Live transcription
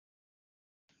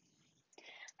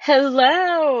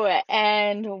Hello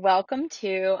and welcome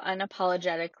to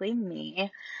Unapologetically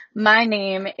Me. My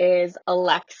name is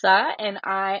Alexa and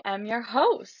I am your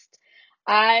host.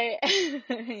 I,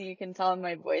 you can tell in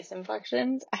my voice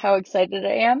inflections how excited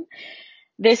I am.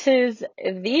 This is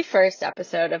the first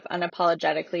episode of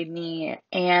Unapologetically Me,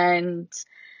 and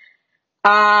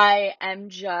I am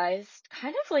just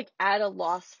kind of like at a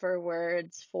loss for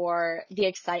words for the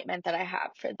excitement that I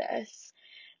have for this.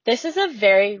 This is a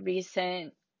very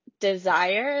recent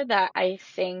desire that I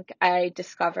think I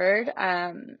discovered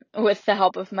with the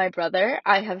help of my brother.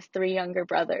 I have three younger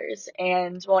brothers,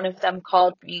 and one of them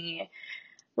called me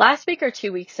last week or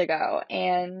 2 weeks ago,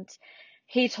 and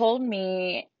he told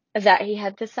me that he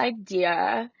had this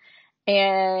idea.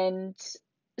 And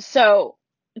so,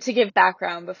 to give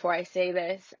background before I say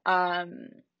this,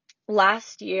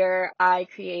 last year I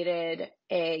created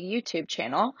a YouTube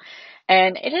channel,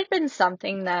 and it had been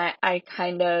something that I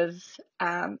kind of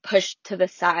pushed to the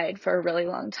side for a really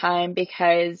long time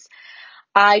because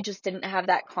I just didn't have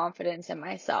that confidence in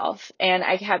myself, and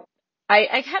I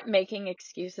kept making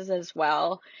excuses as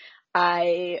well.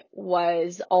 I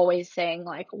was always saying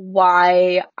like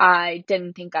why I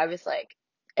didn't think I was like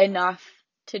enough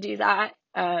to do that.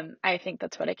 I think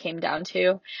that's what it came down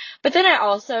to. But then I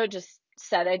also just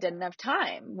said I didn't have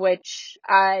time, which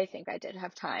I think I did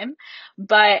have time.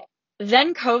 But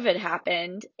then COVID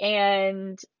happened,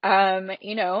 and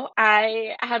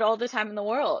I had all the time in the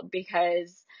world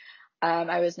because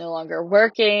I was no longer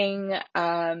working.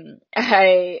 The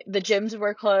gyms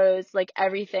were closed, like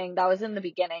everything. That was in the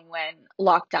beginning when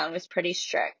lockdown was pretty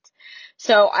strict.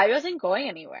 So I wasn't going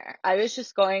anywhere. I was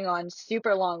just going on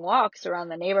super long walks around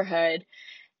the neighborhood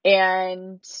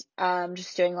and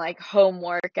just doing like home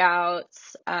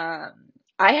workouts.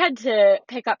 I had to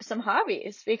pick up some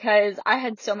hobbies because I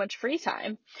had so much free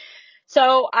time.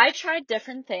 So I tried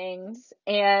different things,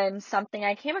 and something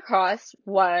I came across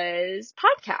was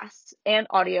podcasts and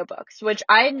audiobooks, which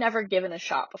I had never given a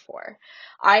shot before.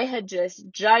 I had just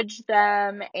judged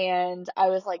them, and I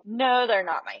was like, no, they're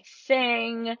not my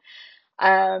thing.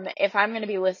 If I'm going to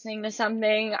be listening to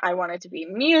something, I want it to be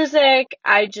music.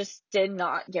 I just did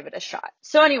not give it a shot.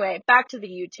 So anyway, back to the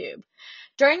YouTube.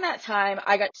 During that time,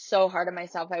 I got so hard on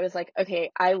myself. I was like,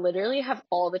 okay, I literally have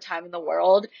all the time in the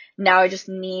world. Now I just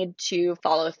need to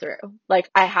follow through. Like,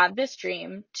 I have this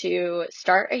dream to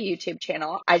start a YouTube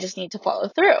channel. I just need to follow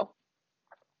through.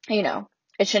 You know,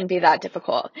 it shouldn't be that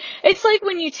difficult. It's like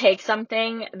when you take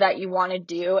something that you want to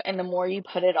do and the more you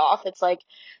put it off, it's like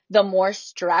the more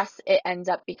stress it ends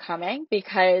up becoming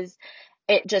because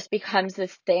it just becomes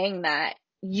this thing that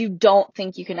you don't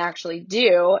think you can actually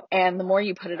do. And the more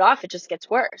you put it off, it just gets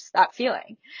worse, that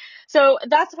feeling. So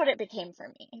that's what it became for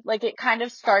me. Like it kind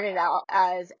of started out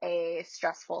as a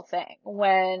stressful thing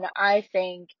when I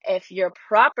think if you're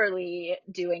properly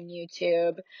doing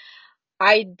YouTube,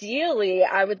 ideally,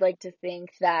 I would like to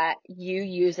think that you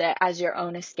use it as your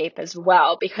own escape as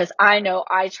well, because I know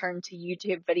I turn to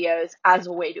YouTube videos as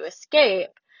a way to escape.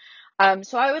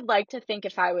 So I would like to think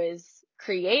if I was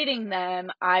creating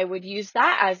them, I would use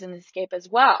that as an escape as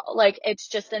well. Like it's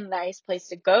just a nice place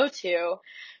to go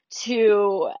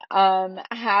to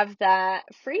have that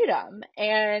freedom.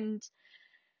 And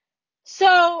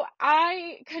so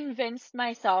I convinced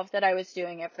myself that I was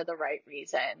doing it for the right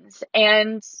reasons.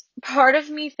 And part of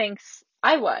me thinks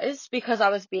I was because I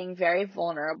was being very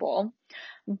vulnerable.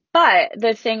 But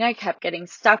the thing I kept getting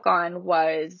stuck on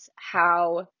was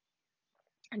how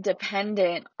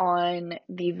dependent on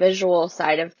the visual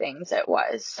side of things it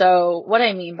was. So what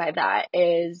I mean by that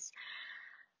is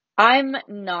I'm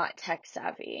not tech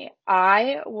savvy.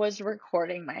 I was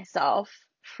recording myself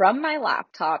from my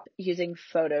laptop using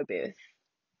Photo Booth.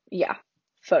 Yeah,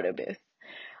 Photo Booth.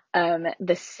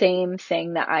 The same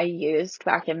thing that I used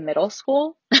back in middle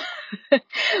school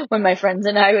when my friends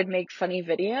and I would make funny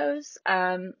videos.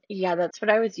 Yeah, that's what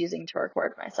I was using to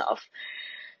record myself.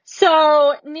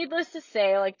 So, needless to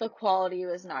say, like the quality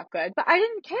was not good, but I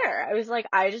didn't care. I was like,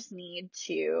 I just need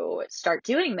to start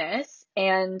doing this.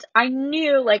 And I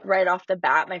knew like right off the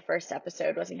bat, my first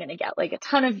episode wasn't going to get like a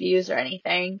ton of views or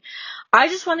anything. I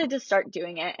just wanted to start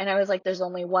doing it. And I was like, there's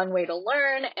only one way to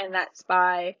learn, and that's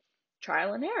by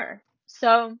trial and error.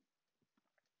 So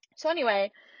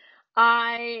anyway,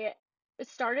 I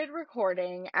started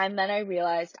recording, and then I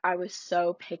realized I was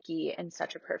so picky and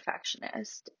such a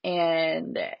perfectionist.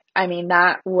 And I mean,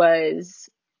 that was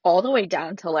all the way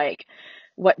down to like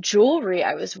what jewelry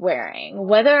I was wearing,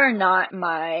 whether or not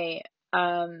my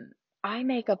eye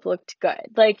makeup looked good.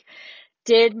 Like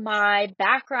did my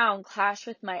background clash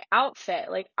with my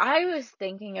outfit? Like, I was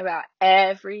thinking about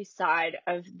every side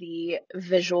of the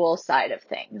visual side of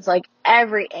things, like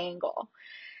every angle.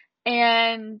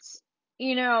 And,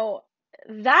 you know,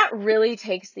 that really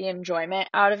takes the enjoyment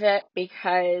out of it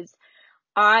because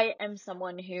I am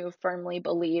someone who firmly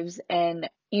believes in,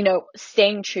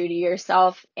 staying true to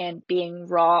yourself and being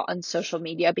raw on social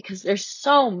media because there's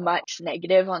so much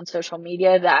negative on social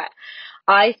media that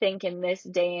I think in this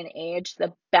day and age,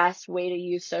 the best way to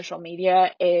use social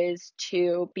media is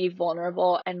to be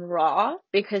vulnerable and raw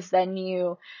because then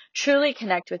you truly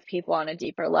connect with people on a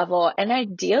deeper level. And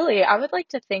ideally, I would like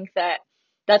to think that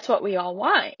that's what we all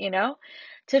want,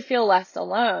 to feel less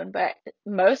alone. But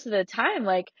most of the time,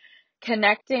 like,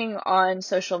 connecting on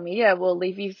social media will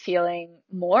leave you feeling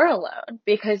more alone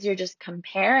because you're just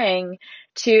comparing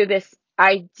to this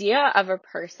idea of a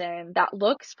person that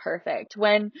looks perfect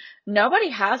when nobody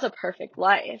has a perfect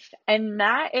life. And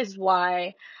that is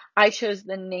why I chose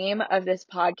the name of this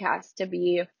podcast to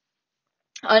be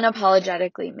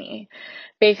Unapologetically Me,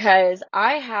 because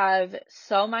I have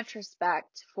so much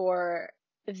respect for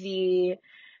the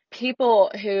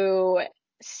people who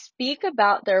speak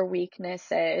about their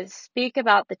weaknesses, speak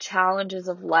about the challenges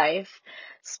of life,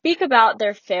 speak about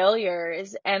their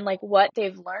failures and like what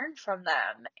they've learned from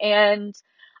them. And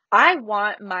I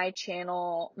want my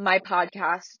channel, my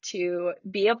podcast to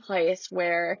be a place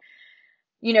where,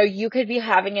 you could be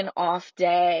having an off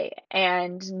day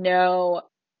and know,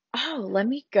 oh, let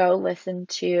me go listen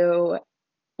to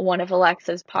one of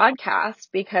Alexa's podcasts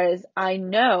because I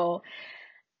know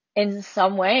in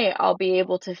some way I'll be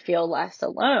able to feel less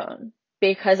alone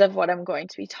because of what I'm going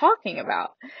to be talking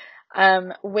about,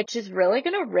 which is really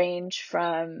going to range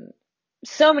from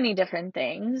so many different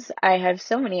things. I have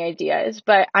so many ideas,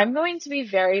 but I'm going to be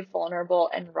very vulnerable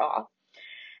and raw.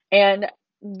 And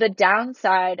the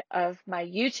downside of my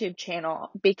YouTube channel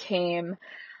became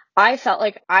I felt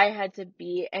like I had to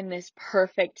be in this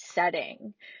perfect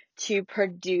setting to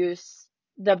produce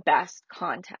the best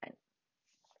content.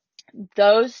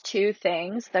 Those two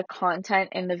things, the content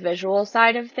and the visual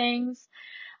side of things,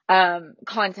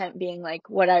 content being like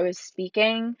what I was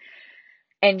speaking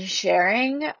and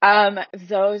sharing,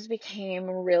 those became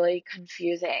really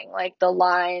confusing. Like the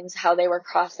lines, how they were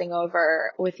crossing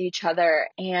over with each other.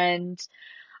 And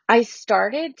I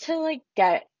started to like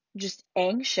get just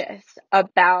anxious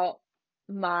about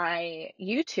my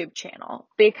YouTube channel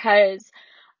because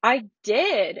I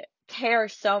did care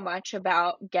so much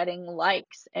about getting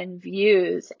likes and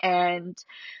views and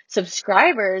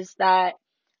subscribers that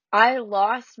I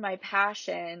lost my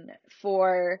passion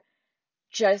for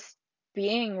just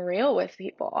being real with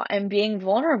people and being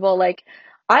vulnerable. Like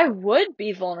I would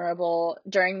be vulnerable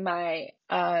during the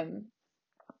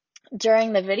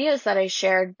videos that I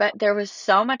shared, but there was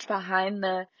so much behind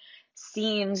the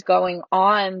scenes going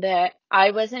on that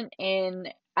I wasn't in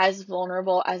as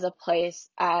vulnerable as a place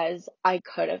as I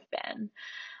could have been.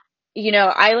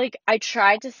 I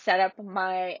tried to set up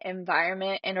my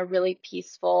environment in a really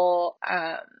peaceful,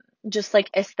 just like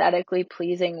aesthetically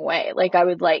pleasing way. Like I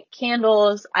would light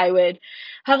candles, I would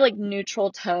have like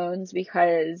neutral tones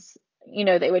because,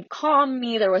 they would calm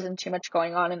me. There wasn't too much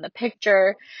going on in the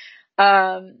picture.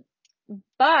 Um,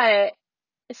 but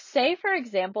say, for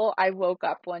example, I woke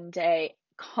up one day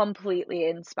completely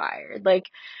inspired, like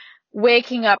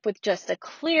waking up with just a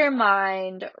clear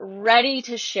mind, ready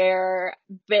to share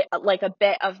like a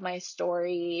bit of my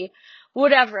story,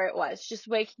 whatever it was, just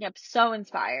waking up so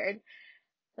inspired.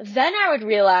 Then I would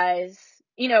realize,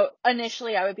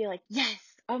 initially I would be like, yes,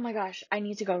 oh my gosh, I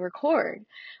need to go record.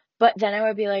 But then I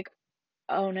would be like,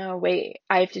 oh no, wait,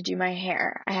 I have to do my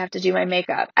hair. I have to do my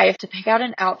makeup. I have to pick out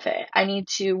an outfit. I need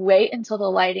to wait until the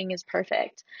lighting is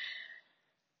perfect.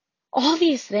 All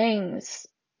these things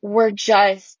were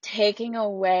just taking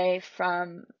away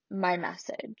from my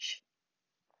message.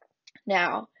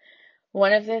 Now,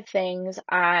 one of the things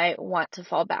I want to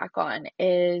fall back on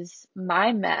is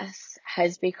my mess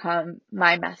has become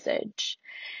my message.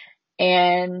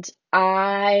 And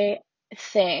I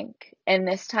think in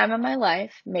this time of my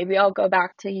life, maybe I'll go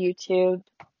back to YouTube,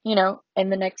 in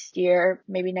the next year,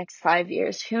 maybe next 5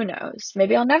 years, who knows?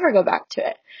 Maybe I'll never go back to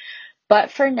it. But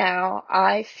for now,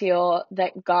 I feel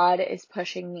that God is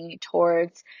pushing me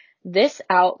towards this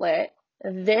outlet,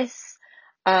 this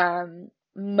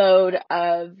mode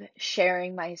of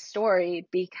sharing my story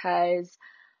because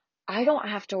I don't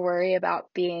have to worry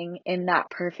about being in that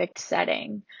perfect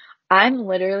setting. I'm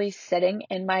literally sitting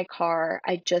in my car.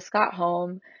 I just got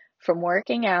home from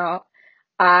working out.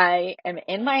 I am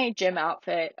in my gym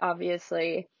outfit,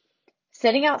 obviously,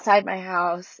 sitting outside my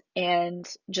house and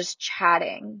just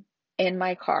chatting in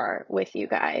my car with you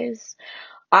guys.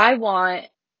 I want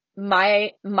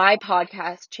my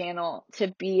podcast channel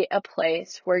to be a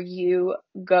place where you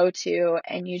go to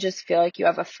and you just feel like you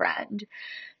have a friend.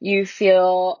 You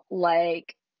feel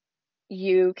like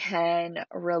you can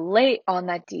relate on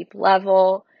that deep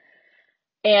level.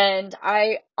 And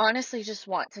I honestly just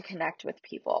want to connect with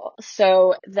people.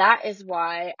 So that is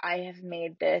why I have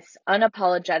made this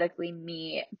unapologetically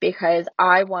me, because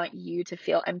I want you to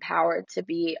feel empowered to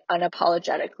be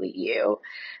unapologetically you,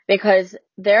 because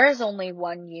there is only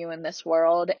one you in this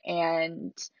world,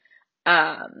 and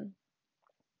um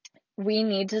we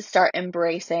need to start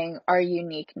embracing our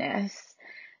uniqueness.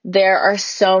 There are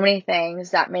so many things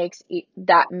that make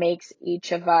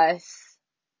each of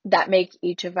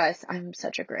us, I'm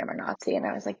such a grammar Nazi, and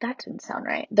I was like, that didn't sound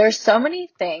right. There's so many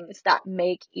things that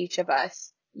make each of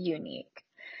us unique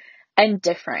and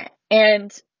different.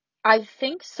 And I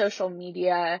think social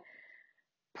media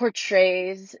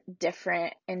portrays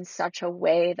different in such a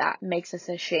way that makes us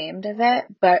ashamed of it,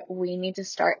 but we need to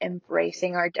start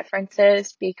embracing our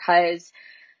differences, because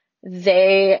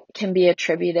they can be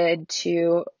attributed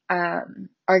to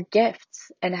our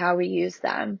gifts and how we use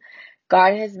them.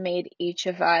 God has made each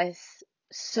of us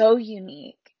so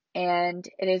unique, and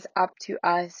it is up to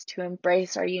us to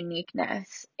embrace our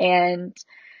uniqueness and,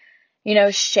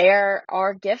 share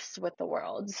our gifts with the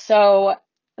world. So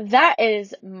that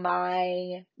is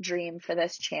my dream for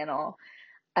this channel.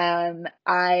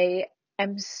 I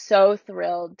am so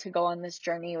thrilled to go on this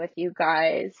journey with you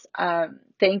guys.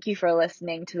 Thank you for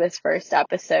listening to this first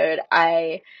episode.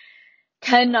 I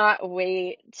cannot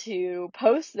wait to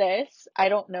post this. I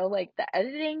don't know like the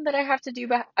editing that I have to do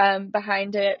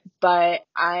behind it, but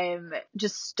I'm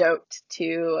just stoked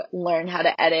to learn how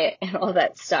to edit and all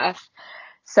that stuff.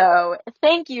 So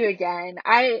thank you again.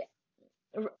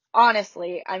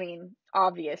 Honestly,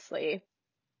 obviously,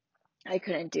 I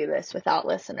couldn't do this without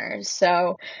listeners.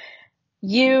 So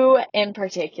you in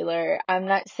particular, I'm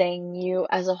not saying you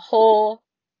as a whole,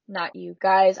 not you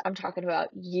guys. I'm talking about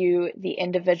you, the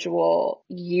individual,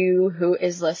 you who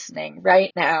is listening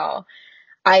right now.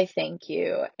 I thank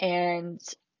you. And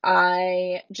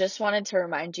I just wanted to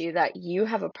remind you that you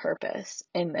have a purpose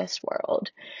in this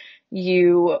world.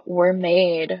 You were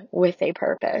made with a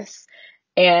purpose.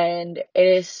 And it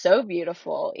is so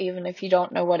beautiful, even if you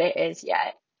don't know what it is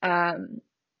yet.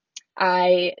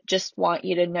 I just want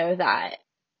you to know that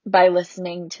by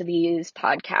listening to these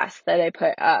podcasts that I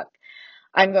put up,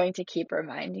 I'm going to keep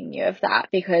reminding you of that,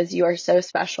 because you are so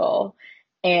special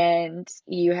and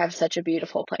you have such a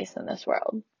beautiful place in this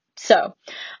world. So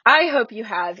I hope you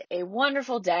have a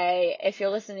wonderful day. If you're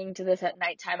listening to this at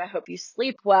nighttime, I hope you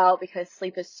sleep well, because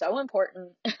sleep is so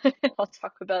important. I'll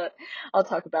talk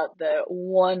about the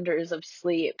wonders of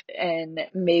sleep and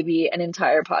maybe an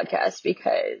entire podcast,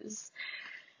 because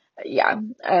yeah,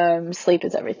 sleep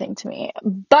is everything to me.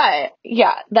 But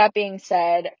yeah, that being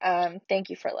said, thank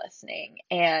you for listening,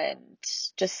 and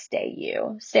just stay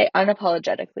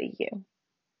unapologetically you.